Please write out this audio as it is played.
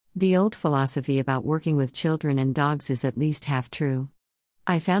The old philosophy about working with children and dogs is at least half true.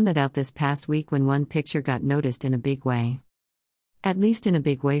 I found that out this past week when one picture got noticed in a big way. At least in a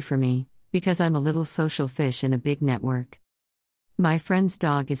big way for me, because I'm a little social fish in a big network. My friend's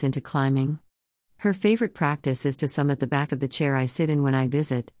dog is into climbing. Her favorite practice is to summit the back of the chair I sit in when I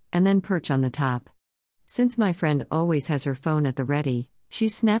visit, and then perch on the top. Since my friend always has her phone at the ready, she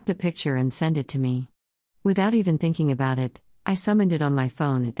snapped a picture and sent it to me. Without even thinking about it, I summoned it on my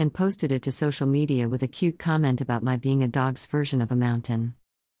phone and posted it to social media with a cute comment about my being a dog's version of a mountain.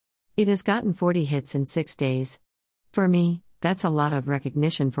 It has gotten 40 hits in 6 days. For me, that's a lot of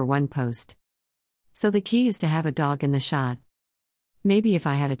recognition for one post. So the key is to have a dog in the shot. Maybe if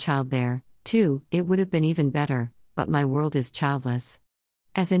I had a child there, too, it would have been even better, but my world is childless.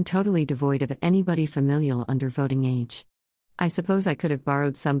 As in totally devoid of anybody familial under voting age. I suppose I could have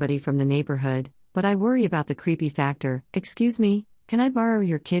borrowed somebody from the neighborhood, but I worry about the creepy factor. Excuse me, can I borrow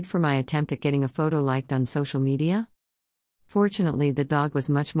your kid for my attempt at getting a photo liked on social media? Fortunately, the dog was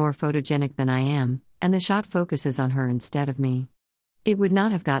much more photogenic than I am, and the shot focuses on her instead of me. It would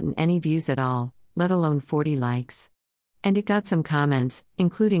not have gotten any views at all, let alone 40 likes. And it got some comments,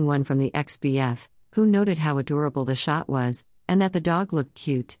 including one from the ex-BF, who noted how adorable the shot was, and that the dog looked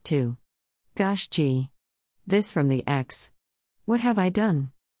cute, too. Gosh gee. This from the ex. What have I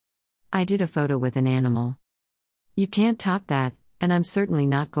done? I did a photo with an animal. You can't top that, and I'm certainly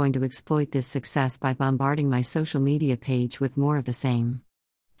not going to exploit this success by bombarding my social media page with more of the same.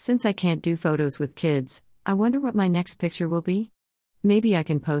 Since I can't do photos with kids, I wonder what my next picture will be? Maybe I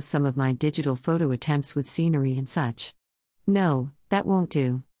can post some of my digital photo attempts with scenery and such. No, that won't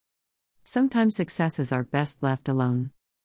do. Sometimes successes are best left alone.